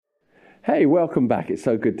Hey, welcome back. It's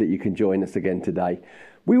so good that you can join us again today.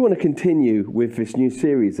 We want to continue with this new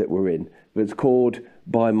series that we're in that's called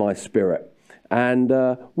By My Spirit. And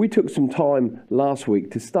we took some time last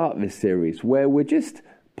week to start this series where we're just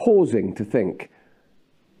pausing to think,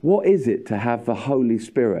 what is it to have the Holy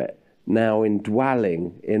Spirit now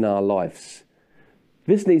indwelling in our lives?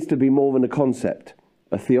 This needs to be more than a concept,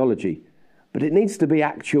 a theology, but it needs to be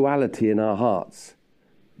actuality in our hearts.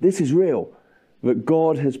 This is real, that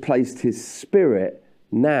God has placed his Spirit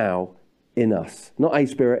now in us. Not a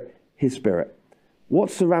spirit, his Spirit.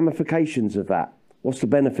 What's the ramifications of that? What's the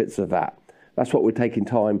benefits of that? That's what we're taking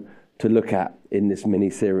time to look at in this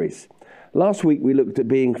mini-series. Last week we looked at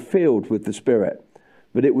being filled with the Spirit,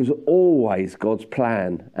 but it was always God's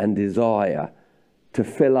plan and desire to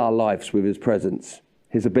fill our lives with his presence,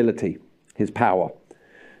 his ability, his power.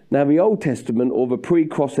 Now, the Old Testament, or the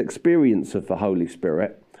pre-cross experience of the Holy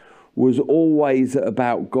Spirit, was always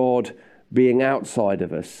about God being outside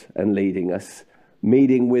of us and leading us,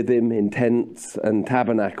 meeting with him in tents and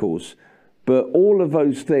tabernacles. But all of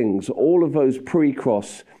those things, all of those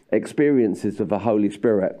pre-cross experiences of the Holy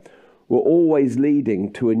Spirit were always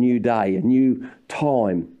leading to a new day, a new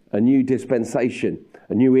time, a new dispensation,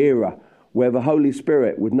 a new era, where the Holy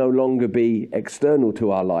Spirit would no longer be external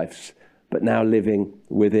to our lives, but now living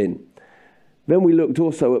within. Then we looked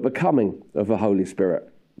also at the coming of the Holy Spirit.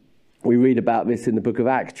 We read about this in the book of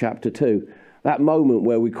Acts chapter 2, that moment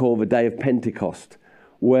where we call the day of Pentecost,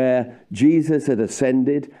 where Jesus had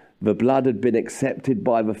ascended, the blood had been accepted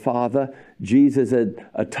by the Father, Jesus had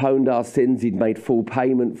atoned our sins, he'd made full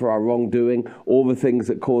payment for our wrongdoing, all the things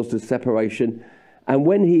that caused us separation. And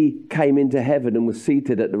when he came into heaven and was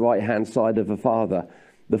seated at the right-hand side of the Father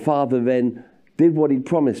then did what he'd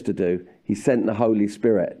promised to do. He sent the Holy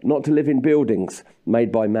Spirit, not to live in buildings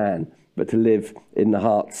made by man, but to live in the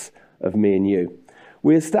hearts of me and you.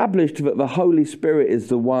 We established that the Holy Spirit is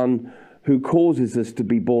the one who causes us to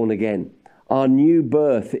be born again. Our new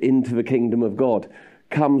birth into the kingdom of God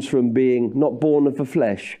comes from being not born of the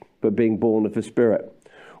flesh, but being born of the Spirit.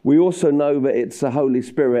 We also know that it's the Holy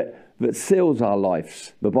Spirit that seals our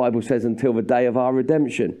lives. The Bible says until the day of our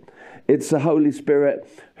redemption. It's the Holy Spirit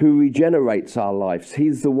who regenerates our lives.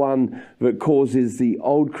 He's the one that causes the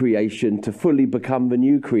old creation to fully become the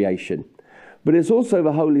new creation. But it's also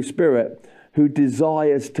the Holy Spirit who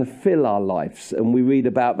desires to fill our lives. And we read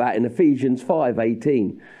about that in Ephesians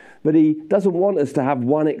 5:18. But he doesn't want us to have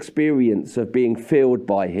one experience of being filled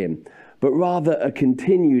by him, but rather a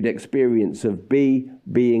continued experience of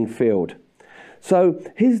being filled. So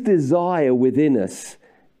his desire within us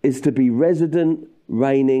is to be resident,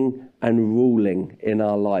 reigning, and ruling in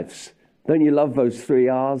our lives. Don't you love those 3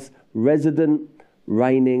 R's? Resident,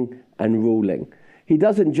 reigning, and ruling. He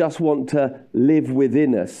doesn't just want to live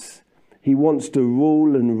within us. He wants to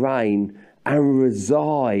rule and reign and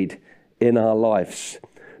reside in our lives.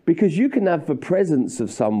 Because you can have the presence of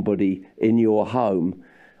somebody in your home,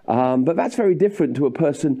 but that's very different to a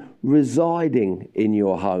person residing in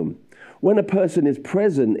your home. When a person is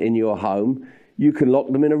present in your home, you can lock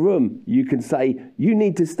them in a room. You can say, you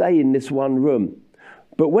need to stay in this one room.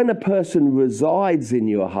 But when a person resides in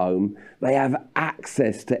your home, they have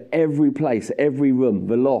access to every place, every room,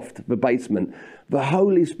 the loft, the basement. The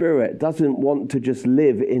Holy Spirit doesn't want to just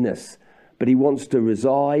live in us, but he wants to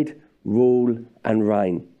reside, rule, and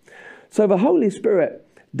reign. So the Holy Spirit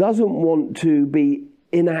doesn't want to be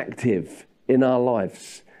inactive in our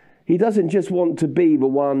lives. He doesn't just want to be the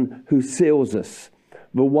one who seals us,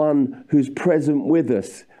 the one who's present with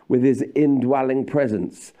us with his indwelling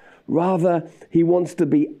presence. Rather, he wants to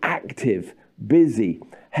be active, busy,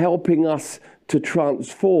 helping us to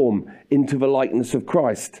transform into the likeness of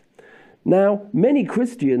Christ. Now, many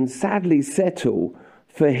Christians sadly settle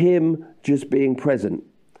for him just being present.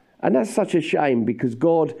 And that's such a shame because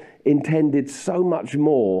God intended so much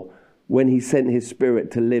more when he sent his Spirit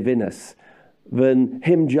to live in us than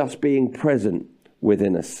him just being present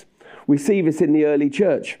within us. We see this in the early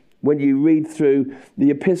church. When you read through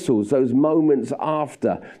the epistles, those moments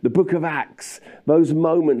after the book of Acts, those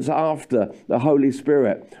moments after the Holy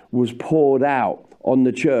Spirit was poured out on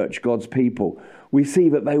the church, God's people, we see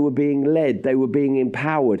that they were being led, they were being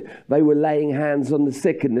empowered, they were laying hands on the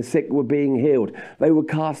sick and the sick were being healed. They were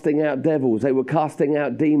casting out devils, they were casting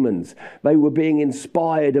out demons. They were being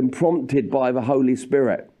inspired and prompted by the Holy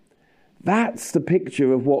Spirit. That's the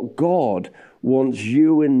picture of what God wants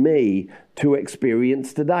you and me to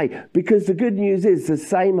experience today. Because the good news is the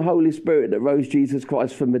same Holy Spirit that rose Jesus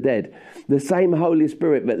Christ from the dead, the same Holy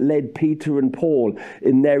Spirit that led Peter and Paul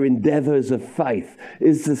in their endeavors of faith,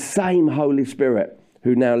 is the same Holy Spirit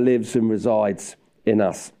who now lives and resides in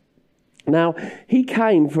us. Now, he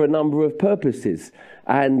came for a number of purposes,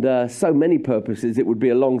 and so many purposes it would be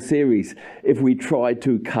a long series if we tried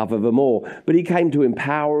to cover them all. But he came to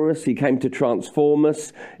empower us, he came to transform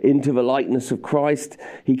us into the likeness of Christ,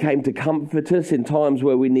 he came to comfort us in times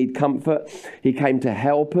where we need comfort, he came to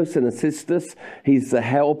help us and assist us. He's the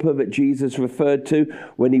helper that Jesus referred to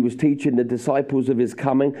when he was teaching the disciples of his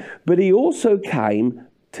coming, but he also came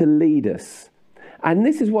to lead us. And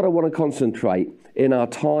this is what I want to concentrate in our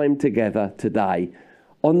time together today,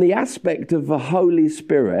 on the aspect of the Holy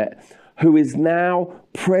Spirit who is now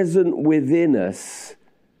present within us,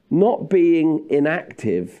 not being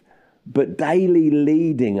inactive, but daily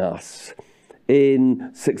leading us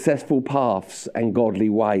in successful paths and godly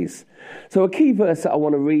ways. So a key verse that I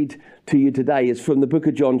want to read to you today is from the book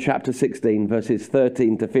of John chapter 16 verses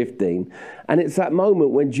 13 to 15, and it's that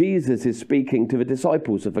moment when Jesus is speaking to the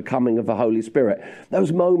disciples of the coming of the Holy Spirit,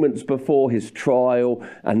 those moments before his trial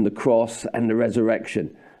and the cross and the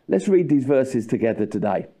resurrection. Let's read these verses together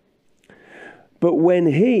today. But when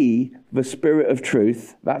he, the Spirit of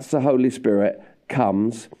truth, that's the Holy Spirit,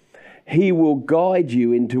 comes, he will guide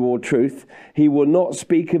you into all truth. He will not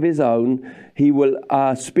speak of his own. He will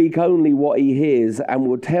speak only what he hears and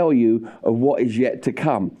will tell you of what is yet to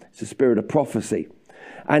come. It's the spirit of prophecy.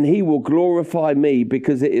 And he will glorify me,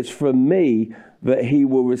 because it is from me that he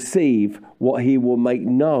will receive what he will make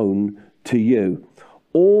known to you.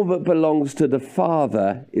 All that belongs to the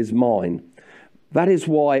Father is mine. That is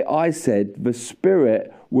why I said the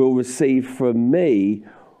Spirit will receive from me,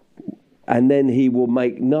 and then he will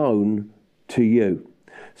make known to you.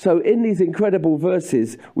 So in these incredible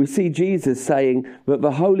verses, we see Jesus saying that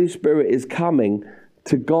the Holy Spirit is coming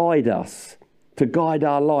to guide us, to guide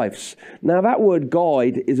our lives. Now that word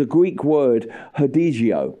guide is a Greek word,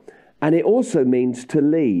 hodizio, and it also means to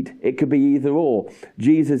lead. It could be either or.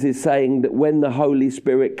 Jesus is saying that when the Holy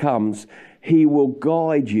Spirit comes, he will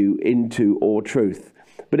guide you into all truth.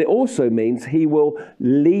 But it also means he will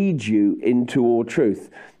lead you into all truth.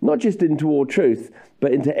 Not just into all truth,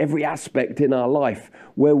 but into every aspect in our life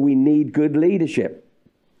where we need good leadership.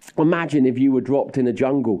 Imagine if you were dropped in a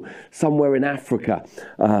jungle, somewhere in Africa,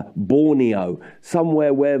 Borneo,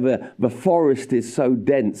 somewhere where the forest is so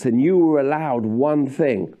dense, and you were allowed one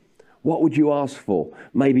thing. What would you ask for?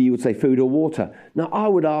 Maybe you would say food or water. Now, I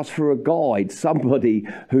would ask for a guide, somebody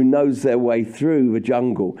who knows their way through the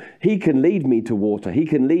jungle. He can lead me to water. He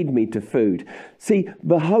can lead me to food. See,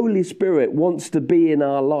 the Holy Spirit wants to be in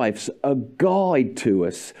our lives a guide to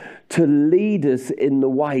us, to lead us in the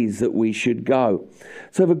ways that we should go.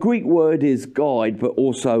 So the Greek word is guide, but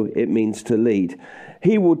also it means to lead.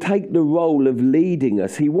 He will take the role of leading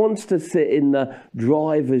us. He wants to sit in the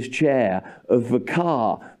driver's chair of the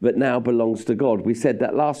car that now belongs to God. We said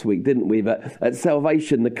that last week, didn't we? That at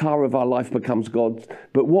salvation, the car of our life becomes God's.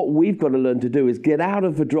 But what we've got to learn to do is get out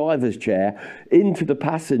of the driver's chair into the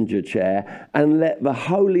passenger chair and let the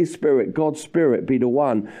Holy Spirit, God's Spirit, be the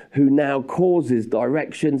one who now causes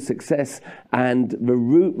direction, success, and the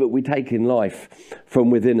route that we take in life from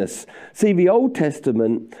within us. See, the Old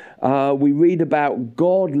Testament, we read about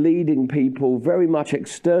God leading people very much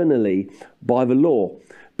externally by the law.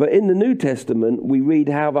 But in the New Testament, we read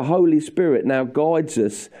how the Holy Spirit now guides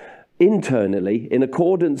us internally in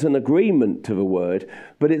accordance and agreement to the word,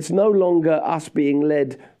 but it's no longer us being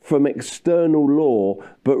led from external law,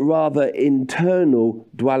 but rather internal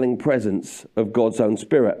dwelling presence of God's own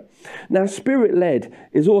Spirit. Now, Spirit-led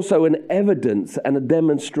is also an evidence and a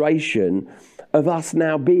demonstration of us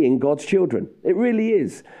now being God's children. It really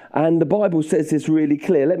is. And the Bible says this really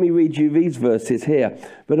clear. Let me read you these verses here.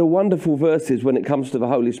 But are wonderful verses when it comes to the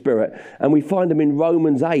Holy Spirit. And we find them in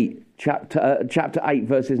Romans 8, chapter 8,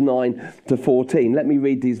 verses 9 to 14. Let me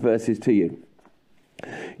read these verses to you.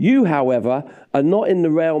 You, however, are not in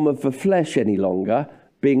the realm of the flesh any longer,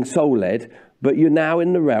 being soul-led, but you're now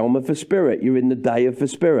in the realm of the Spirit. You're in the day of the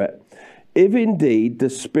Spirit. If indeed the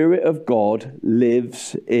Spirit of God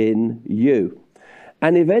lives in you.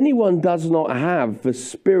 And if anyone does not have the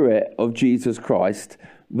Spirit of Jesus Christ,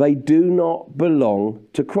 they do not belong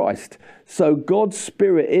to Christ. So God's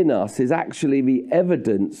Spirit in us is actually the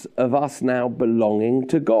evidence of us now belonging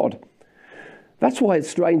to God. That's why it's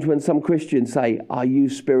strange when some Christians say, are you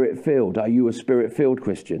Spirit-filled? Are you a Spirit-filled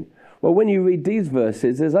Christian? Well, when you read these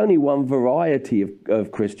verses, there's only one variety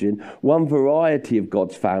of Christian, one variety of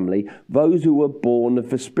God's family, those who were born of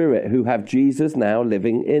the Spirit, who have Jesus now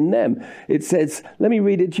living in them. It says, let me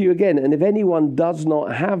read it to you again, and if anyone does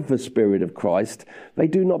not have the Spirit of Christ, they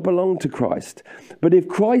do not belong to Christ. But if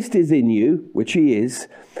Christ is in you, which he is,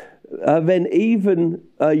 then even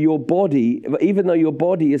your body, even though your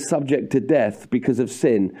body is subject to death because of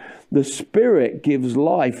sin, the Spirit gives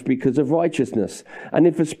life because of righteousness. And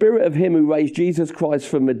if the Spirit of him who raised Jesus Christ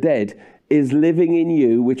from the dead is living in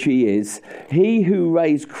you, which he is, he who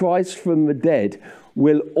raised Christ from the dead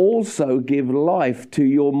will also give life to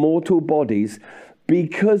your mortal bodies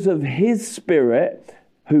because of his Spirit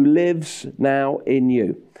who lives now in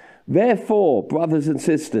you. Therefore, brothers and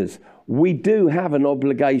sisters, we do have an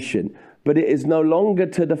obligation, but it is no longer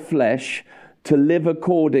to the flesh to live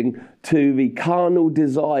according to the carnal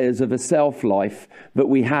desires of a self-life that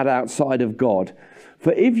we had outside of God.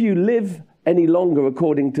 For if you live any longer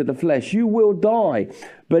according to the flesh, you will die.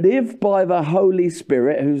 But if by the Holy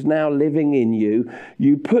Spirit, who's now living in you,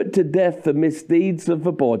 you put to death the misdeeds of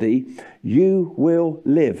the body, you will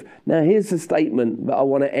live. Now here's the statement that I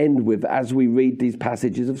want to end with as we read these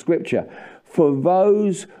passages of Scripture. For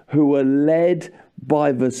those who are led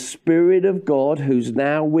by the Spirit of God, who's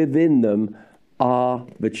now within them, are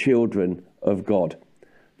the children of God.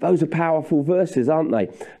 Those are powerful verses, aren't they?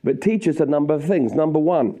 But teach us a number of things. Number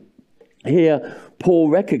one, here Paul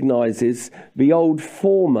recognizes the old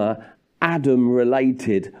former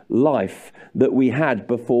Adam-related life that we had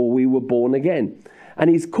before we were born again. And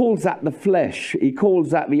he calls that the flesh. He calls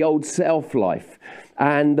that the old self-life.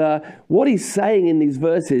 And what he's saying in these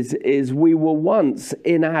verses is we were once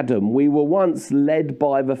in Adam. We were once led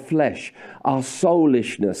by the flesh, our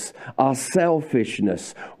soulishness, our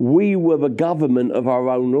selfishness. We were the government of our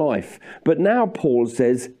own life. But now Paul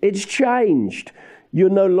says it's changed. You're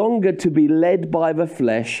no longer to be led by the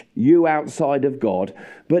flesh, you outside of God,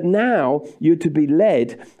 but now you're to be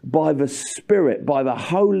led by the Spirit, by the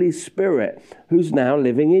Holy Spirit, who's now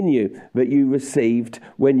living in you, that you received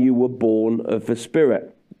when you were born of the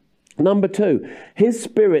Spirit. Number two, his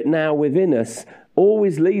Spirit now within us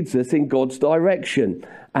always leads us in God's direction,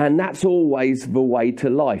 and that's always the way to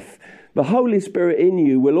life. The Holy Spirit in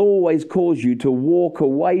you will always cause you to walk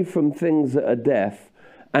away from things that are death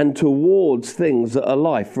and towards things that are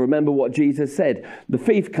life. Remember what Jesus said. The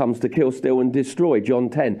thief comes to kill, steal and destroy, John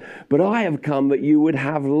 10. But I have come that you would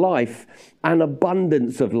have life and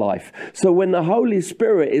abundance of life. So when the Holy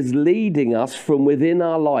Spirit is leading us from within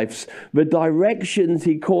our lives, the directions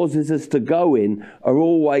he causes us to go in are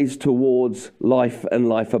always towards life and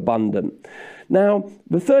life abundant. Now,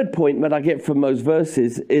 the third point that I get from those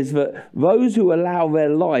verses is that those who allow their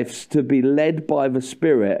lives to be led by the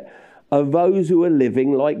Spirit are those who are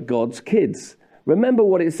living like God's kids. Remember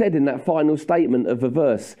what it said in that final statement of the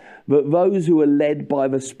verse, that those who are led by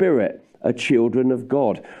the Spirit are children of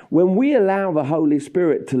God. When we allow the Holy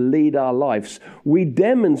Spirit to lead our lives, we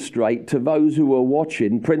demonstrate to those who are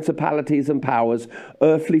watching, principalities and powers,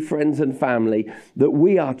 earthly friends and family, that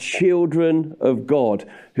we are children of God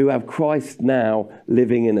who have Christ now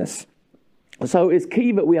living in us. So it's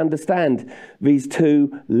key that we understand these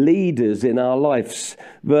two leaders in our lives.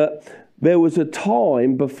 That there was a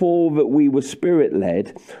time before that we were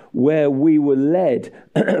Spirit-led where we were led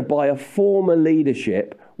by a former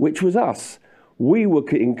leadership, which was us. We were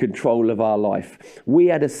in control of our life. We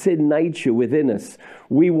had a sin nature within us.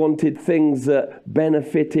 We wanted things that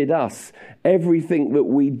benefited us. Everything that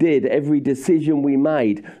we did, every decision we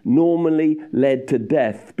made, normally led to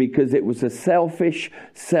death because it was a selfish,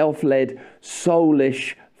 self-led,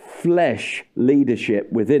 soulish, flesh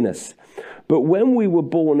leadership within us. But when we were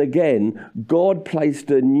born again, God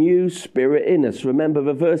placed a new spirit in us. Remember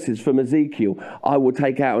the verses from Ezekiel. I will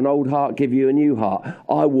take out an old heart, give you a new heart.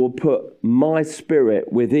 I will put my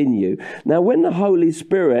spirit within you. Now, when the Holy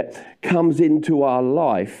Spirit comes into our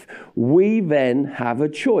life, we then have a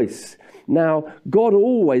choice. Now, God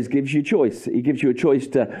always gives you choice. He gives you a choice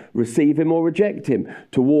to receive him or reject him,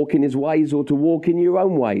 to walk in his ways or to walk in your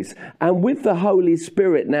own ways. And with the Holy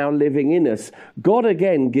Spirit now living in us, God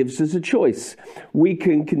again gives us a choice. We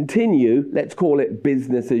can continue, let's call it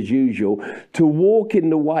business as usual, to walk in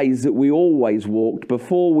the ways that we always walked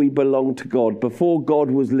before we belonged to God, before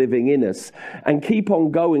God was living in us, and keep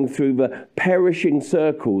on going through the perishing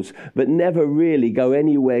circles that never really go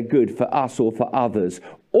anywhere good for us or for others.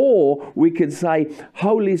 Or we could say,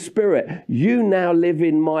 Holy Spirit, you now live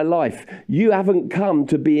in my life. You haven't come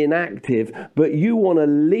to be inactive, but you want to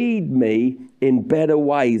lead me in better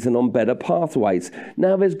ways and on better pathways.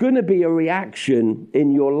 Now, there's going to be a reaction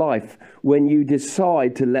in your life when you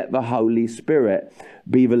decide to let the Holy Spirit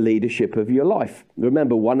be the leadership of your life.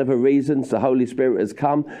 Remember, one of the reasons the Holy Spirit has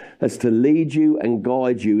come is to lead you and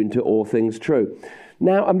guide you into all things true.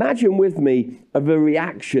 Now, imagine with me the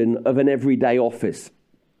reaction of an everyday office.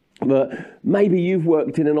 But maybe you've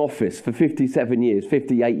worked in an office for 57 years,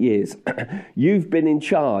 58 years. You've been in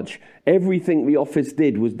charge. Everything the office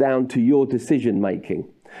did was down to your decision making.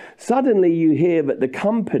 Suddenly you hear that the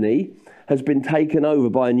company has been taken over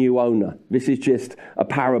by a new owner. This is just a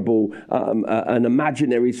parable, an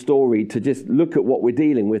imaginary story to just look at what we're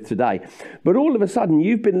dealing with today. But all of a sudden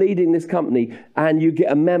you've been leading this company and you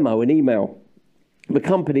get a memo, an email. The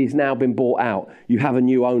company's now been bought out. You have a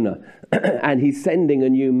new owner and he's sending a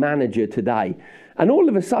new manager today. And all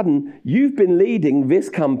of a sudden, you've been leading this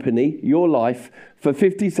company, your life, for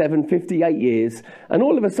 57, 58 years. And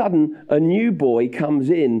all of a sudden, a new boy comes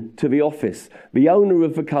in to the office. The owner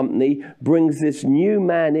of the company brings this new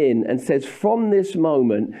man in and says, from this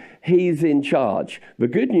moment, he's in charge. The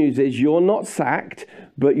good news is you're not sacked,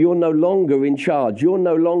 but you're no longer in charge. You're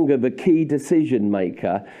no longer the key decision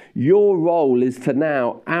maker. Your role is to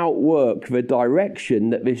now outwork the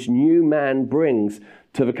direction that this new man brings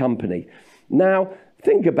to the company. Now,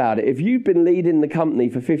 think about it. If you've been leading the company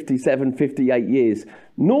for 57, 58 years,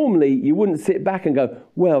 normally you wouldn't sit back and go,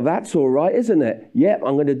 well, that's all right, isn't it? Yep,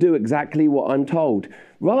 I'm going to do exactly what I'm told.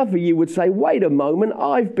 Rather, you would say, wait a moment,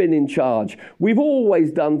 I've been in charge. We've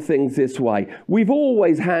always done things this way. We've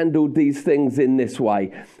always handled these things in this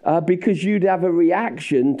way. Because you'd have a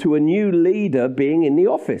reaction to a new leader being in the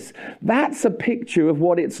office. That's a picture of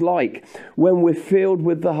what it's like when we're filled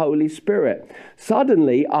with the Holy Spirit.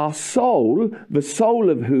 Suddenly, our soul, the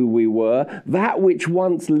soul of who we were, that which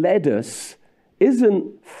once led us,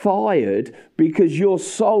 isn't fired because your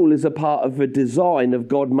soul is a part of the design of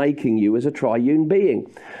God making you as a triune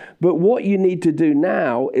being. But what you need to do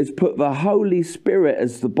now is put the Holy Spirit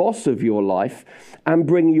as the boss of your life and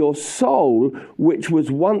bring your soul, which was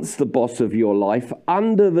once the boss of your life,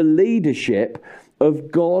 under the leadership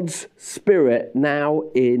of God's Spirit now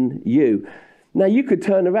in you. Now, you could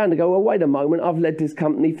turn around and go, well, wait a moment, I've led this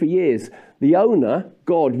company for years. The owner,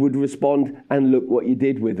 God, would respond, and look what you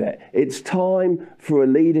did with it. It's time for a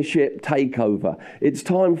leadership takeover. It's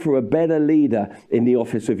time for a better leader in the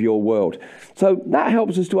office of your world. So that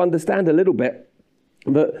helps us to understand a little bit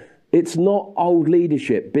that it's not old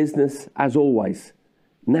leadership, business as always.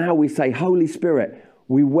 Now we say, Holy Spirit,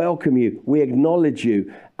 we welcome you, we acknowledge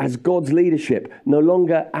you as God's leadership, no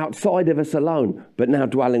longer outside of us alone, but now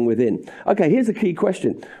dwelling within. Okay, here's a key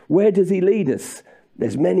question. Where does he lead us?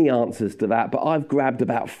 There's many answers to that, but I've grabbed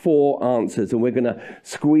about 4 answers and we're going to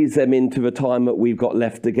squeeze them into the time that we've got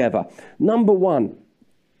left together. Number 1,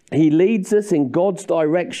 he leads us in God's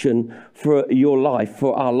direction for your life,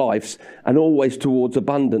 for our lives, and always towards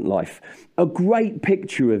abundant life. A great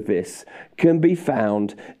picture of this can be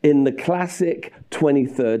found in the classic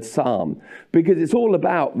 23rd Psalm, because it's all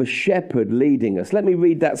about the shepherd leading us. Let me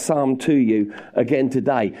read that Psalm to you again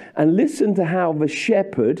today, and listen to how the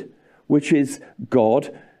shepherd, which is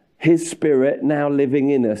God, his Spirit now living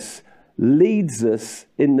in us, leads us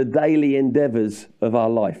in the daily endeavors of our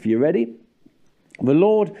life. You ready? The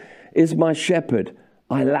Lord is my shepherd,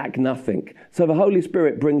 I lack nothing. So the Holy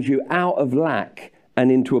Spirit brings you out of lack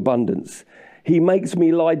and into abundance. He makes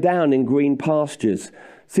me lie down in green pastures.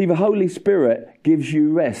 See, the Holy Spirit gives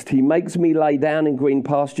you rest. He makes me lay down in green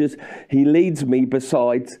pastures. He leads me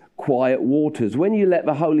beside quiet waters. When you let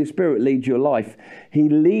the Holy Spirit lead your life, he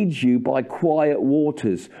leads you by quiet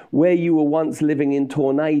waters. Where you were once living in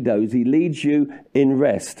tornadoes, he leads you in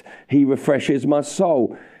rest. He refreshes my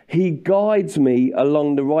soul. He guides me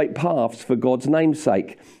along the right paths for God's name's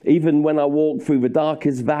sake. Even when I walk through the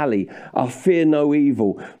darkest valley, I fear no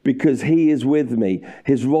evil because he is with me.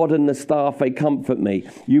 His rod and the staff, they comfort me.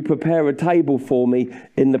 You prepare a table for me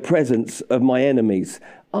in the presence of my enemies.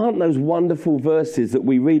 Aren't those wonderful verses that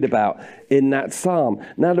we read about in that psalm?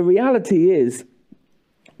 Now, the reality is,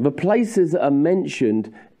 the places that are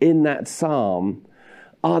mentioned in that psalm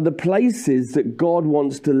are the places that God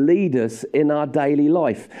wants to lead us in our daily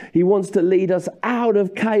life. He wants to lead us out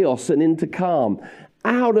of chaos and into calm,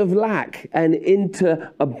 out of lack and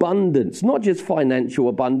into abundance, not just financial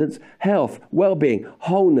abundance, health, well-being,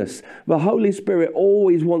 wholeness. The Holy Spirit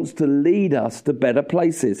always wants to lead us to better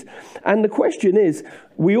places. And the question is,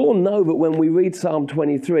 we all know that when we read Psalm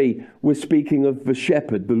 23, we're speaking of the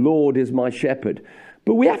shepherd. The Lord is my shepherd.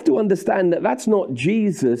 But we have to understand that that's not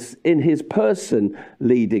Jesus in his person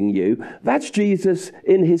leading you. That's Jesus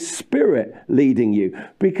in his spirit leading you.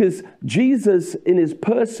 Because Jesus in his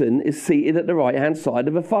person is seated at the right-hand side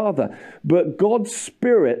of the Father. But God's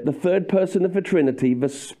Spirit, the third person of the Trinity, the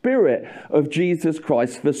Spirit of Jesus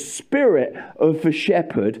Christ, the Spirit of the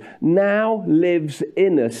shepherd, now lives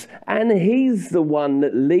in us. And he's the one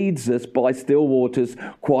that leads us by still waters,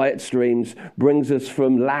 quiet streams, brings us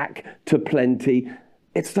from lack to plenty.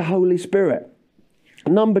 It's the Holy Spirit.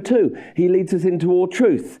 Number 2, he leads us into all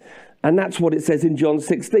truth. And that's what it says in John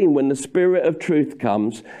 16. When the Spirit of truth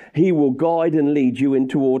comes, he will guide and lead you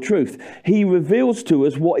into all truth. He reveals to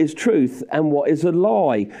us what is truth and what is a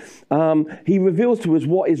lie. He reveals to us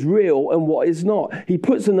what is real and what is not. He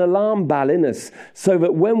puts an alarm bell in us so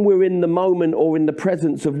that when we're in the moment or in the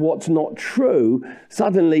presence of what's not true,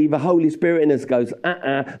 suddenly the Holy Spirit in us goes,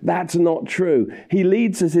 that's not true. He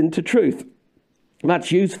leads us into truth.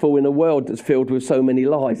 That's useful in a world that's filled with so many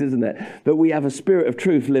lies, isn't it? But we have a spirit of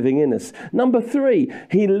truth living in us. Number 3,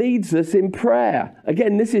 he leads us in prayer.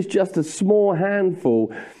 Again, this is just a small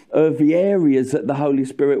handful of the areas that the Holy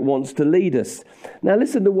Spirit wants to lead us. Now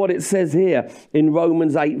listen to what it says here in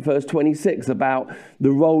Romans 8 verse 26 about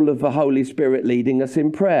the role of the Holy Spirit leading us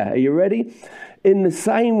in prayer. Are you ready? In the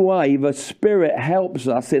same way, the Spirit helps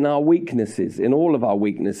us in our weaknesses, in all of our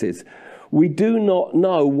weaknesses. We do not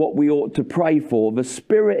know what we ought to pray for. The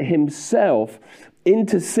Spirit himself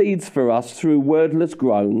intercedes for us through wordless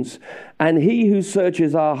groans, and he who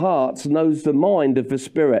searches our hearts knows the mind of the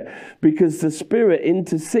Spirit, because the Spirit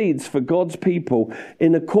intercedes for God's people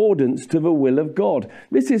in accordance to the will of God.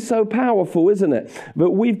 This is so powerful, isn't it?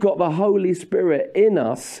 That we've got the Holy Spirit in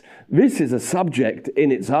us. This is a subject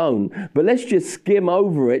in its own, but let's just skim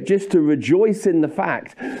over it just to rejoice in the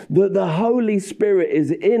fact that the Holy Spirit is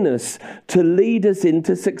in us to lead us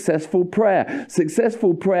into successful prayer.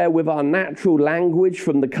 Successful prayer with our natural language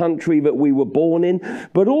from the country that we were born in,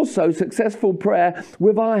 but also successful prayer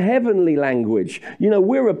with our heavenly language. You know,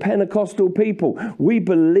 we're a Pentecostal people. We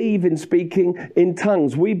believe in speaking in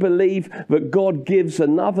tongues. We believe that God gives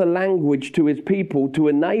another language to his people to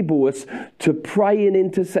enable us to pray in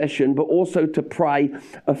intercession, but also to pray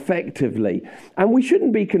effectively. And we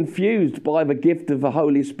shouldn't be confused by the gift of the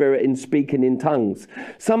Holy Spirit in speaking in tongues.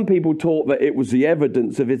 Some people taught that it was the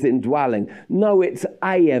evidence of his indwelling. No, it's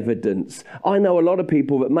a evidence. I know a lot of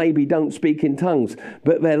people that maybe don't speak in tongues,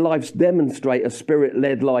 but their lives demonstrate a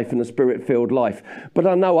spirit-led life and a spirit-filled life. But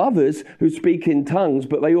I know others who speak in tongues,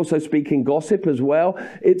 but they also speak in gossip as well.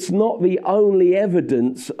 It's not the only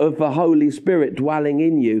evidence of the Holy Spirit dwelling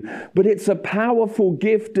in you, but it's a powerful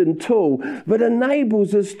gift and tool that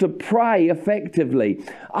enables us to pray effectively.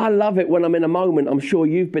 I love it when I'm in a moment, I'm sure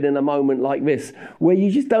you've been in a moment like this, where you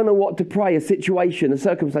just don't know what to pray, a situation, a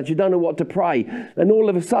circumstance, you don't know what to pray. And all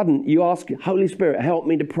of a sudden you ask, Holy Spirit, help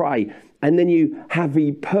me to pray. And then you have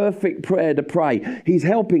the perfect prayer to pray. He's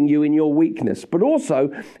helping you in your weakness. But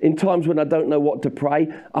also, in times when I don't know what to pray,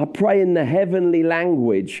 I pray in the heavenly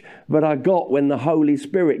language that I got when the Holy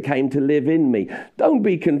Spirit came to live in me. Don't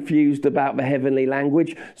be confused about the heavenly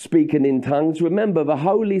language, speaking in tongues. Remember, the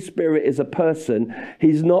Holy Spirit is a person.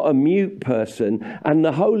 He's not a mute person. And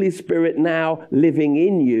the Holy Spirit now living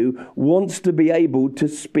in you wants to be able to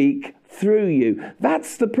speak through you.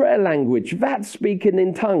 That's the prayer language. That's speaking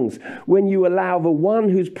in tongues. When you allow the one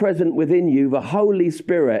who's present within you, the Holy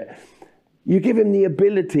Spirit, you give him the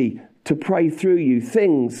ability to pray through you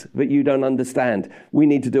things that you don't understand. We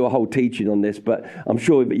need to do a whole teaching on this, but I'm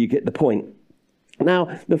sure that you get the point.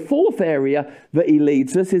 Now, the fourth area that he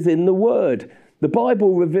leads us is in the Word. The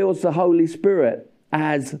Bible reveals the Holy Spirit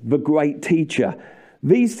as the great teacher.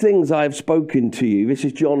 These things I have spoken to you. This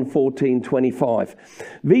is John 14:25.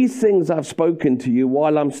 These things I've spoken to you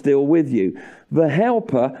while I'm still with you. The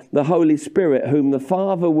Helper, the Holy Spirit, whom the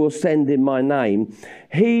Father will send in my name,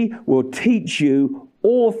 he will teach you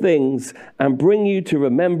all things and bring you to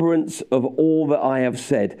remembrance of all that I have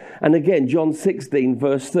said. And again, John 16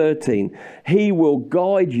 verse 13, he will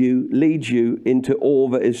guide you, lead you into all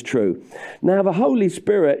that is true. Now the Holy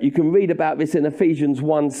Spirit, you can read about this in Ephesians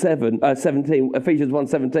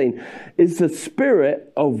 1:17, is the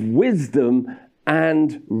spirit of wisdom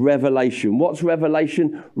and revelation. What's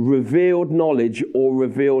revelation? Revealed knowledge or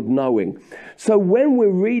revealed knowing. So when we're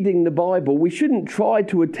reading the Bible, we shouldn't try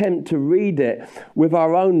to attempt to read it with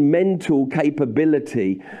our own mental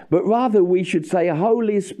capability, but rather we should say,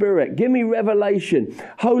 Holy Spirit, give me revelation.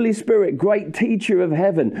 Holy Spirit, great teacher of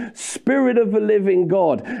heaven, Spirit of the living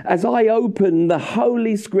God, as I open the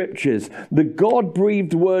Holy Scriptures, the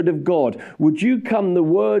God-breathed Word of God, would you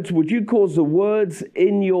cause the words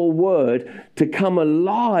in your Word to come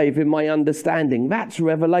alive in my understanding? That's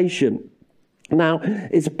revelation. Now,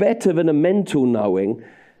 it's better than a mental knowing.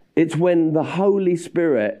 It's when the Holy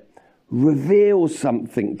Spirit reveals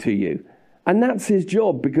something to you. And that's his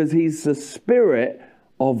job, because he's the spirit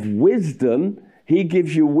of wisdom. He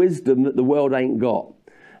gives you wisdom that the world ain't got.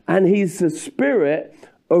 And he's the spirit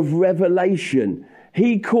of revelation.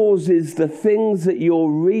 He causes the things that you're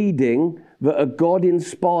reading that are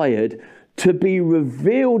God-inspired to be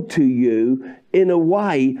revealed to you in a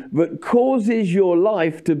way that causes your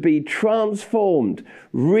life to be transformed,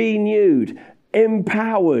 renewed,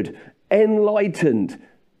 empowered, enlightened.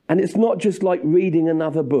 And it's not just like reading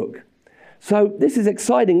another book. So this is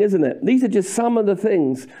exciting, isn't it? These are just some of the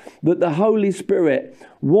things that the Holy Spirit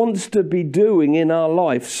wants to be doing in our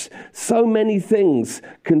lives. So many things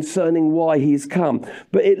concerning why he's come.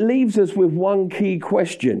 But it leaves us with one key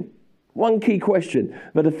question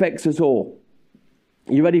that affects us all.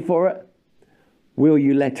 You ready for it? Will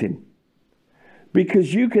you let him?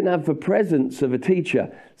 Because you can have the presence of a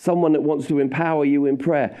teacher, someone that wants to empower you in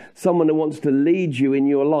prayer, someone that wants to lead you in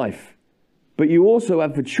your life. But you also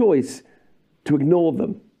have the choice to ignore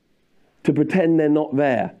them, to pretend they're not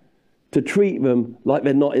there, to treat them like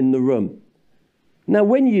they're not in the room. Now,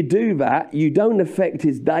 when you do that, you don't affect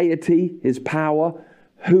his deity, his power,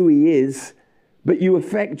 who he is, but you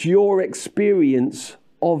affect your experience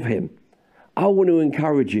of him. I want to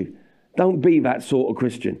encourage you, don't be that sort of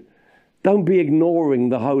Christian. Don't be ignoring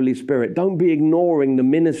the Holy Spirit. Don't be ignoring the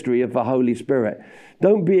ministry of the Holy Spirit.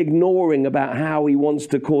 Don't be ignoring about how he wants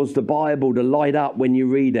to cause the Bible to light up when you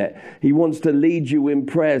read it. He wants to lead you in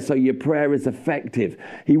prayer so your prayer is effective.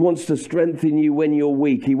 He wants to strengthen you when you're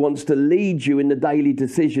weak. He wants to lead you in the daily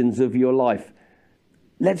decisions of your life.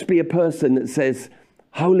 Let's be a person that says,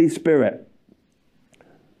 Holy Spirit,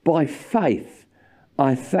 by faith,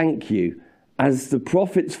 I thank you. As the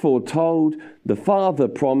prophets foretold, the Father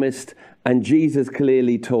promised, and Jesus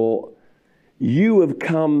clearly taught, you have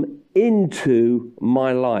come into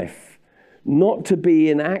my life, not to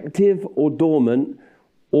be inactive or dormant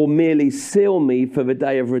or merely seal me for the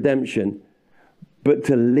day of redemption, but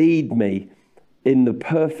to lead me in the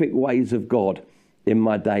perfect ways of God in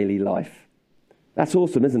my daily life. That's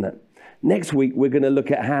awesome, isn't it? Next week, we're going to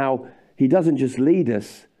look at how he doesn't just lead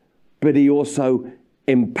us, but he also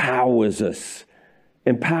empowers us.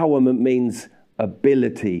 Empowerment means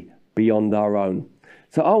ability beyond our own.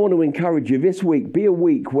 So I want to encourage you this week, be a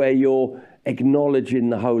week where you're acknowledging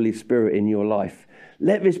the Holy Spirit in your life.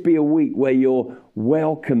 Let this be a week where you're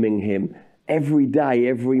welcoming him every day,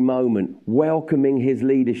 every moment, welcoming his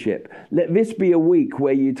leadership. Let this be a week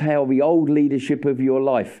where you tell the old leadership of your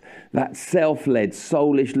life, that self-led,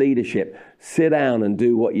 soulish leadership, sit down and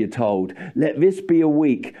do what you're told. Let this be a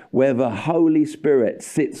week where the Holy Spirit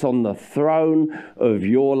sits on the throne of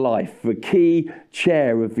your life, the key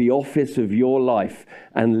chair of the office of your life,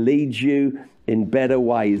 and leads you in better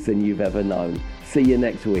ways than you've ever known. See you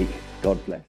next week. God bless.